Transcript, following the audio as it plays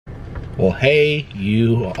Well, hey,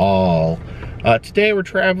 you all. Today we're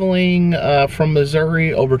traveling from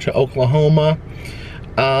Missouri over to Oklahoma.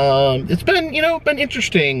 It's been, been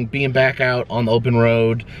interesting being back out on the open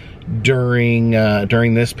road during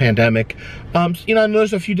this pandemic. I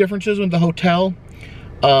noticed a few differences with the hotel.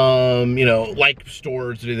 Like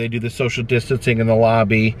stores, they do the social distancing in the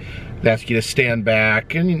lobby. They ask you to stand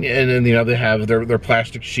back, and they have their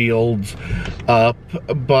plastic shields up.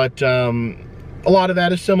 But a lot of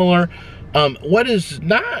that is similar. What was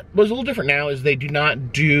a little different now is they do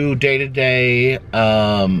not do day-to-day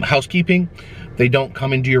housekeeping. They don't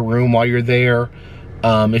come into your room while you're there.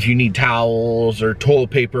 If you need towels or toilet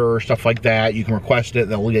paper or stuff like that, you can request it.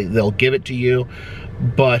 They'll give it to you.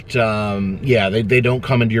 But yeah, they don't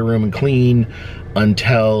come into your room and clean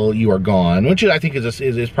until you are gone, which I think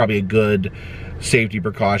is probably a good safety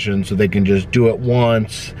precaution, so they can just do it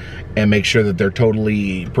once and make sure that they're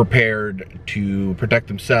totally prepared to protect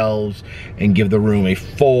themselves and give the room a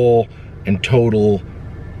full and total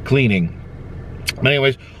cleaning. But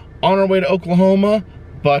anyways, on our way to Oklahoma,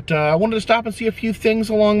 but I wanted to stop and see a few things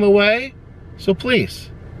along the way, so please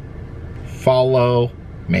follow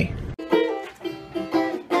me.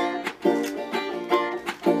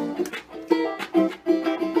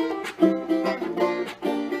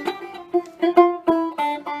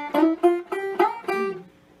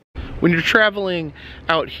 When you're traveling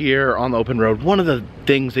out here on the open road, one of the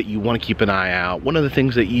things that you want to keep an eye out, one of the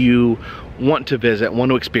things that you want to visit, want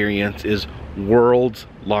to experience is world's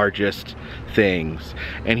largest things.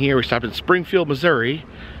 And here we stopped in Springfield, Missouri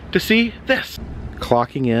to see this.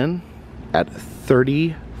 Clocking in at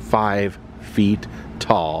 35 feet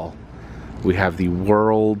tall, we have the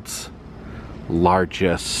world's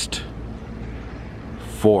largest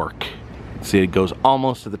fork. See, it goes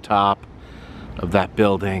almost to the top of that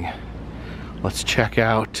building. Let's check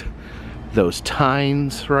out those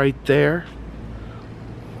tines right there.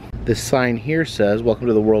 This sign here says, "Welcome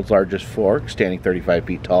to the world's largest fork, standing 35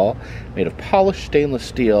 feet tall, made of polished stainless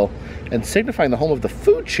steel, and signifying the home of the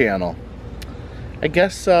Food Channel." I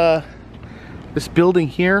guess this building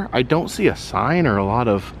here, I don't see a sign or a lot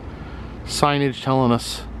of signage telling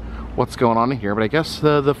us what's going on in here, but I guess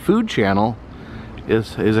the Food Channel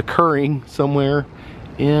is occurring somewhere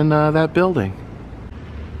in that building.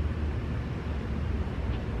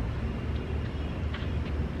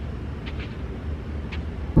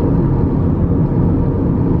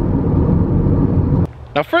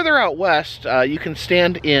 Now further out west, you can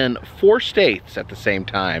stand in 4 states at the same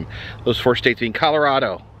time. Those 4 states being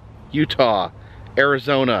Colorado, Utah,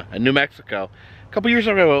 Arizona, and New Mexico. A couple years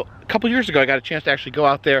ago, I got a chance to actually go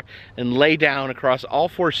out there and lay down across all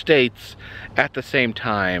 4 states at the same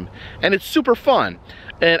time. And it's super fun.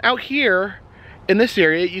 And out here, in this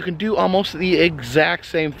area, you can do almost the exact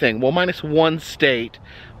same thing. Well, minus 1 state,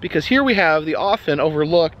 because here we have the often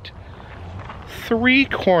overlooked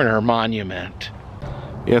 3-corner monument.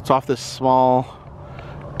 Yeah, it's off this small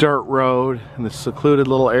dirt road in this secluded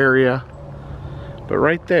little area. But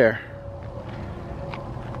right there,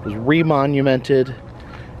 it was remonumented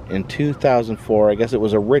in 2004. I guess it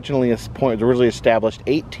was originally established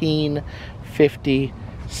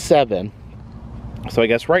 1857. So I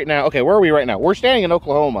guess right now, okay, where are we right now? We're standing in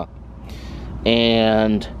Oklahoma.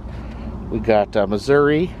 And we got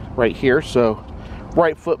Missouri right here. So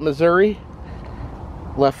right foot Missouri,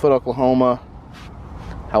 left foot Oklahoma.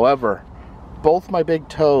 However, both my big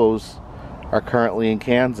toes are currently in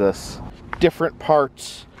Kansas. Different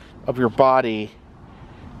parts of your body,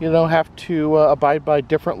 have to abide by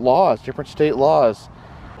different laws, different state laws.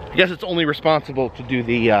 I guess it's only responsible to do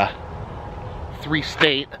the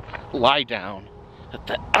 3-state lie down.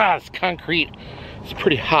 It's concrete. It's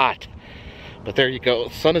pretty hot. But there you go.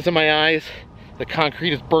 The sun is in my eyes. The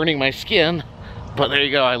concrete is burning my skin. But there you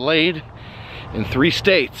go. I laid in 3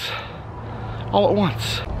 states all at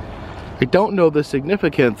once. I don't know the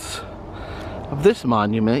significance of this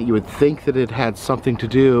monument. You would think that it had something to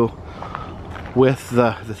do with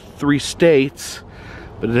the 3 states,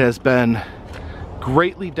 but it has been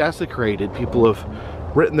greatly desecrated. People have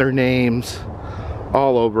written their names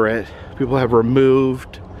all over it. People have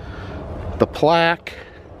removed the plaque.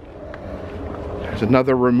 There's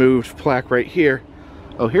another removed plaque right here.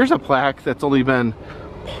 Oh, here's a plaque that's only been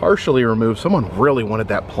partially removed. Someone really wanted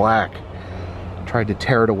that plaque. Tried to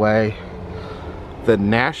tear it away. The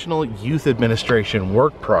National Youth Administration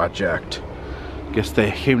Work Project. Guess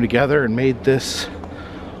they came together and made this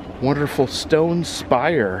wonderful stone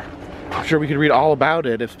spire. I'm sure we could read all about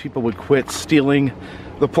it if people would quit stealing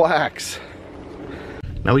the plaques.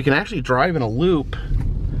 Now we can actually drive in a loop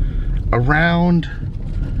around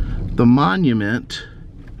the monument.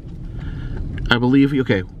 I believe,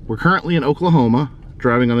 okay, we're currently in Oklahoma,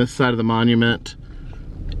 driving on this side of the monument.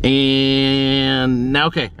 And now,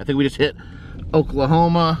 okay, I think we just hit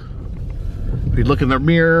Oklahoma. We look in the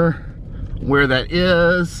mirror where that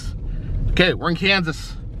is. Okay, we're in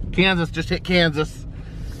Kansas. Kansas, just hit Kansas.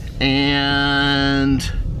 And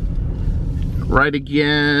right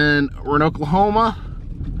again, we're in Oklahoma.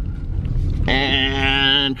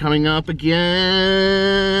 And coming up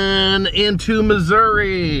again into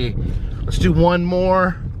Missouri. Let's do one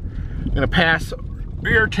more. I'm gonna pass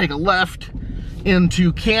here, take a left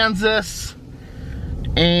into Kansas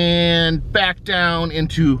and back down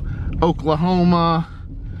into Oklahoma,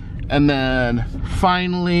 and then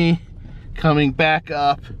finally coming back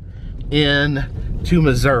up into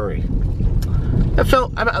Missouri. That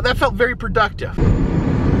felt very productive.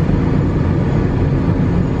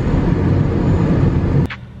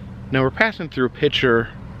 Now we're passing through Pitcher,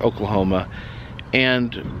 Oklahoma,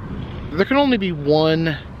 and there can only be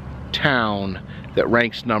one town that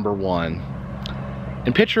ranks #1.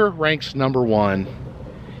 And Pitcher ranks #1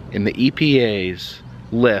 in the EPA's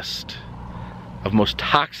list of most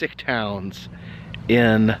toxic towns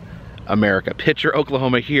in America. Pitcher,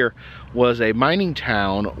 Oklahoma here was a mining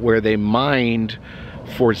town where they mined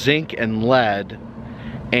for zinc and lead,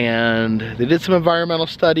 and they did some environmental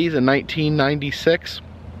studies in 1996.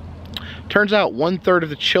 Turns out 1/3 of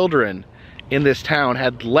the children in this town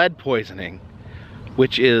had lead poisoning,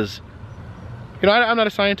 which is, you know, I'm not a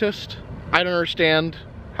scientist. I don't understand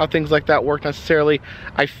how things like that work necessarily.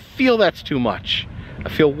 I feel that's too much. I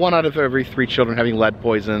feel 1 out of every 3 children having lead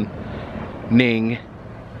poisoning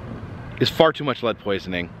is far too much lead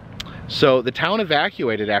poisoning. So the town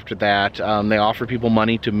evacuated after that. They offered people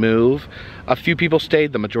money to move. A few people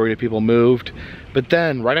stayed, the majority of people moved. But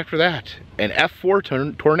then right after that, an F4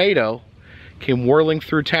 tornado came whirling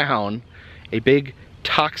through town. A big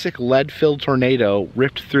toxic lead-filled tornado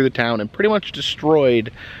ripped through the town and pretty much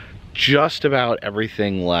destroyed just about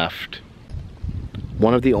everything left.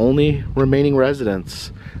 One of the only remaining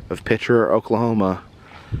residents of Pitcher, Oklahoma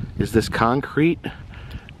is this concrete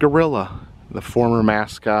gorilla, the former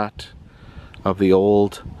mascot of the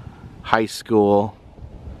old high school.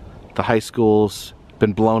 The high school's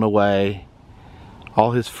been blown away.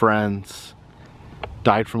 All his friends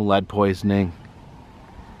died from lead poisoning.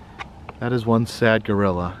 That is one sad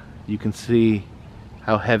gorilla. You can see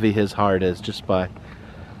how heavy his heart is just by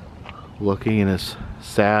looking in his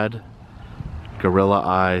sad gorilla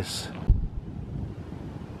eyes.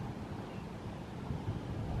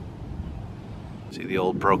 See the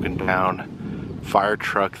old broken down fire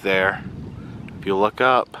truck there. If you look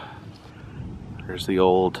up, there's the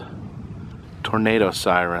old tornado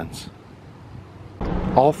sirens.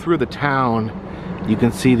 All through the town, you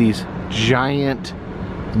can see these giant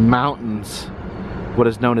mountains, what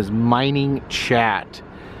is known as mining chat,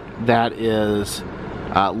 that is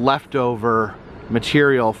leftover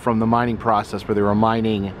material from the mining process where they were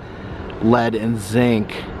mining lead and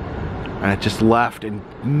zinc, and it just left in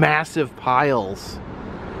massive piles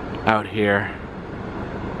out here.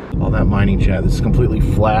 All that mining chat. This is a completely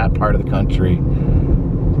flat part of the country.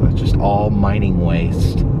 It's just all mining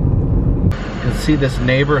waste. You can see this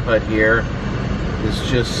neighborhood here is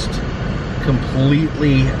just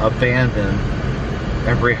completely abandoned.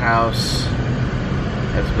 Every house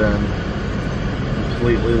has been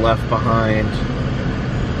completely left behind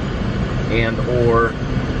and or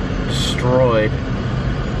destroyed.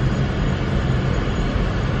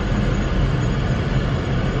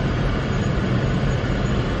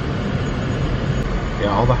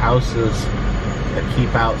 Yeah, all the houses that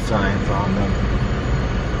keep out signs on them.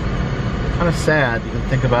 Kind of sad. You can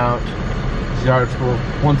think about these yards were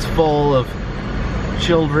once full of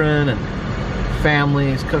children and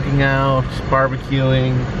families cooking out,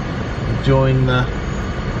 barbecuing, enjoying the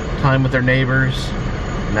time with their neighbors.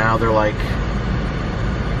 Now they're like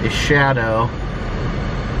a shadow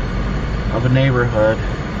of a neighborhood.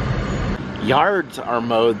 Yards are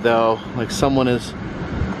mowed though, like someone is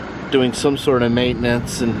doing some sort of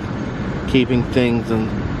maintenance and keeping things in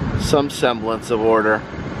some semblance of order.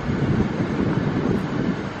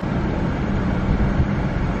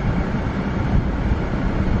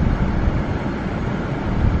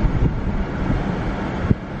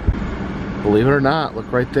 Believe it or not,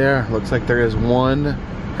 look right there. Looks like there is one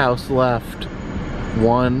house left.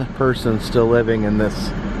 One person still living in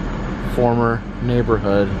this former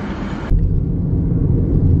neighborhood.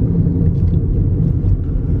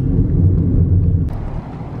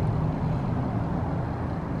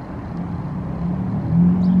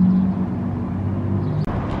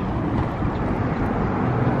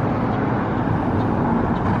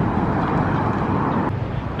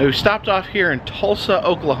 Now, we stopped off here in Tulsa,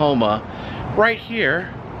 Oklahoma, right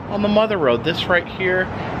here on the Mother Road. This right here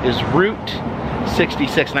is Route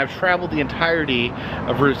 66, and I've traveled the entirety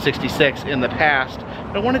of Route 66 in the past,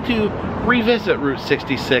 but I wanted to revisit Route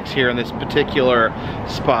 66 here in this particular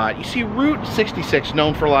spot. You see, Route 66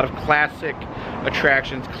 known for a lot of classic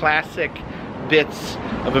attractions, classic bits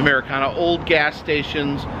of Americana, old gas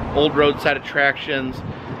stations, old roadside attractions,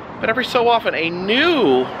 but every so often a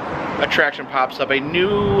new attraction pops up, a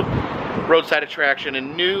new roadside attraction, a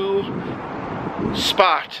new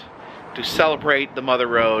spot to celebrate the Mother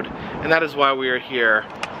Road, and that is why we are here.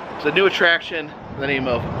 It's a new attraction in the name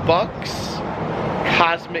of Buck's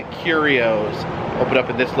Cosmic Curios, opened up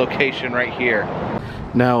in this location right here.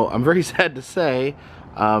 Now, I'm very sad to say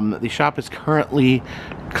the shop is currently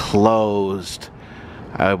closed.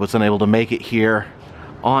 I was unable to make it here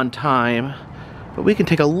on time, but we can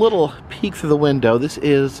take a little peek through the window. This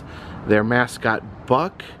is their mascot,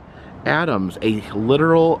 Buck Adams, a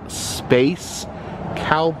literal space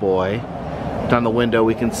cowboy. Down the window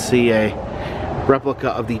we can see a replica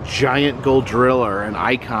of the giant gold driller, an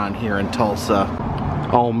icon here in Tulsa.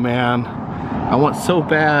 Oh man, I want so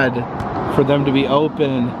bad for them to be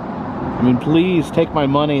open. I mean, please take my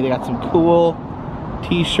money. They got some cool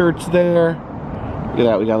t-shirts there. Look at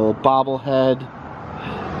that, we got a little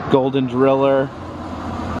bobblehead, golden driller.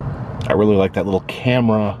 I really like that little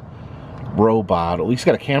camera robot. At least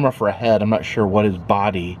got a camera for a head. I'm not sure what his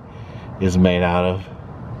body is made out of.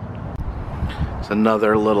 It's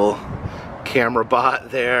another little camera bot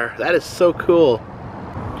there. That is so cool.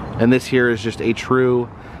 And this here is just a true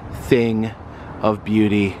thing of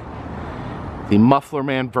beauty. The Muffler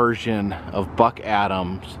Man version of Buck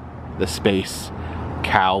Adams, the space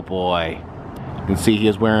cowboy. You can see he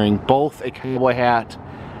is wearing both a cowboy hat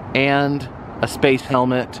and a space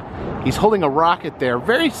helmet. He's holding a rocket there,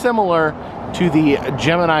 very similar to the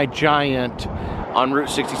Gemini Giant on Route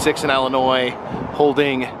 66 in Illinois,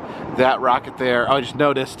 holding that rocket there. I just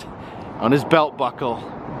noticed on his belt buckle,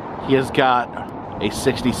 he has got a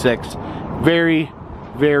 66. Very,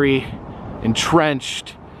 very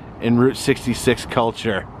entrenched in Route 66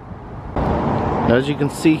 culture. Now, as you can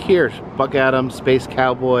see here, Buck Adams, Space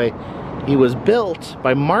Cowboy, he was built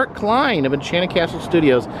by Mark Klein of Enchanted Castle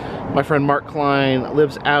Studios. My friend Mark Klein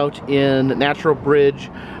lives out in Natural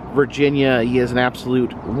Bridge, Virginia. He is an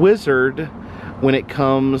absolute wizard when it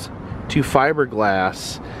comes to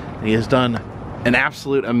fiberglass. He has done an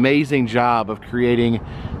absolute amazing job of creating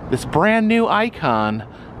this brand new icon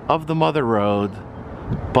of the Mother Road,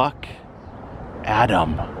 Buck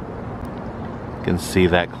Adam. You can see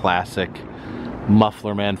that classic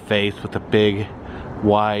Muffler Man face with the big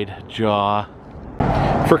wide jaw.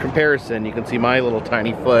 For comparison, you can see my little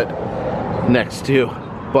tiny foot next to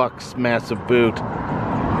Buck's massive boot.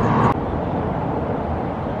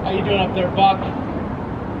 How you doing up there, Buck?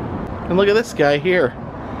 And look at this guy here.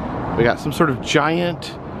 We got some sort of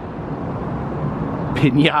giant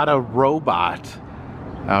pinata robot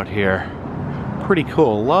out here. Pretty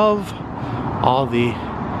cool. Love all the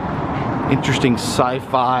interesting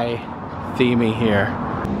sci-fi theming here.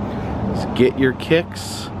 Let's get your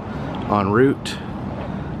kicks on Route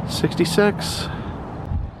 66.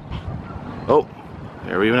 Oh,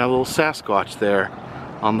 there we even have a little Sasquatch there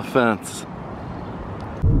on the fence.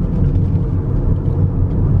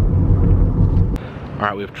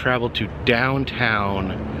 Alright, we've traveled to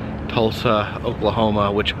downtown Tulsa,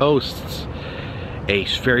 Oklahoma, which hosts a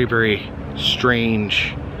very, very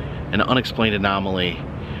strange and unexplained anomaly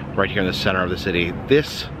right here in the center of the city.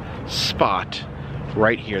 This spot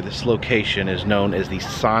right here, this location, is known as the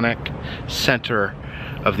sonic center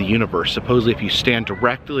of the universe. Supposedly, if you stand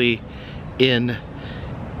directly in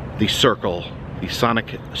the circle, the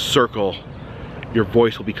sonic circle, your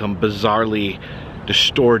voice will become bizarrely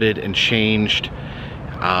distorted and changed.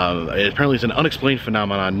 Apparently it's an unexplained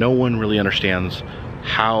phenomenon. No one really understands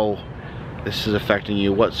how this is affecting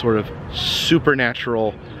you, what sort of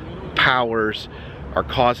supernatural powers are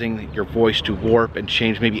causing your voice to warp and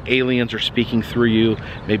change. Maybe aliens are speaking through you,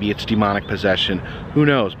 maybe it's demonic possession, who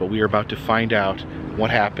knows, but we are about to find out what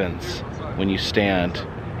happens when you stand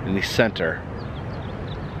in the center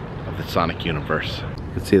of the sonic universe.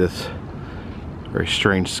 You can see this very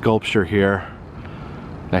strange sculpture here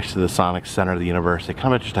next to the sonic center of the universe. They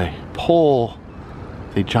kind of just a pole,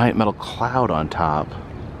 a giant metal cloud on top.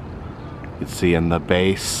 You can see in the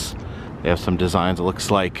base they have some designs. It looks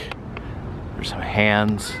like there's some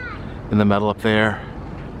hands in the metal up there,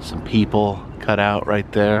 some people cut out right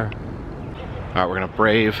there. All right, we're gonna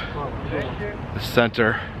brave the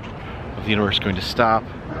center of the universe. Going to stop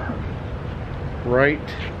right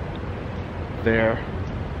there.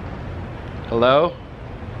 Hello?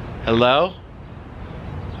 Hello?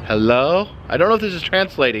 Hello? I don't know if this is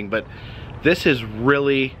translating, but this is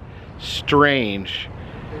really strange.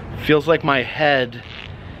 Feels like my head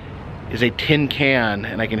is a tin can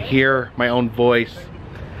and I can hear my own voice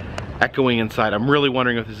echoing inside. I'm really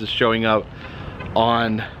wondering if this is showing up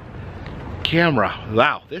on camera.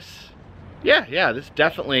 Wow, this, yeah, this is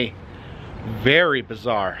definitely very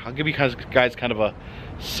bizarre. I'll give you guys kind of a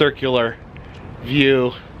circular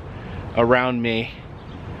view around me.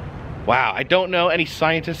 Wow, I don't know any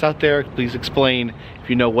scientists out there. Please explain if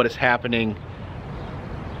you know what is happening.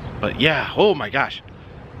 But yeah, oh my gosh.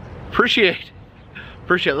 Appreciate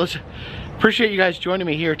you guys joining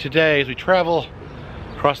me here today as we travel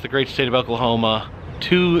across the great state of Oklahoma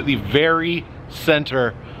to the very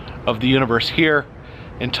center of the universe here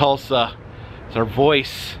in Tulsa. As our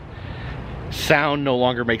voice, sound no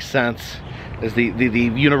longer makes sense, as the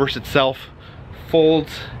universe itself folds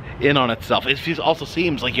in on itself. It also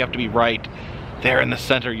seems like you have to be right there in the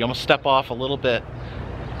center. You almost step off a little bit.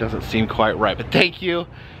 Doesn't seem quite right, but thank you.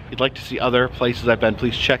 If you'd like to see other places I've been,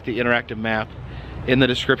 please check the interactive map in the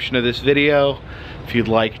description of this video. If you'd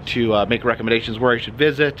like to make recommendations where I should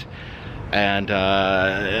visit, and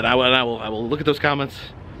I will look at those comments,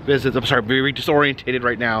 visits. I'm sorry, I'm very disorientated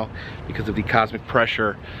right now because of the cosmic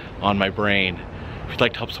pressure on my brain. If you'd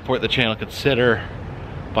like to help support the channel, consider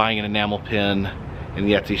buying an enamel pin in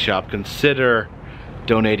the Etsy shop. Consider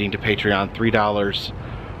donating to Patreon, $3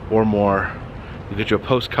 or more. We'll get you a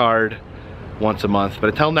postcard once a month.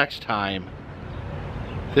 But until next time,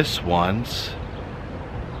 this one's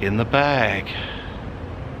in the bag.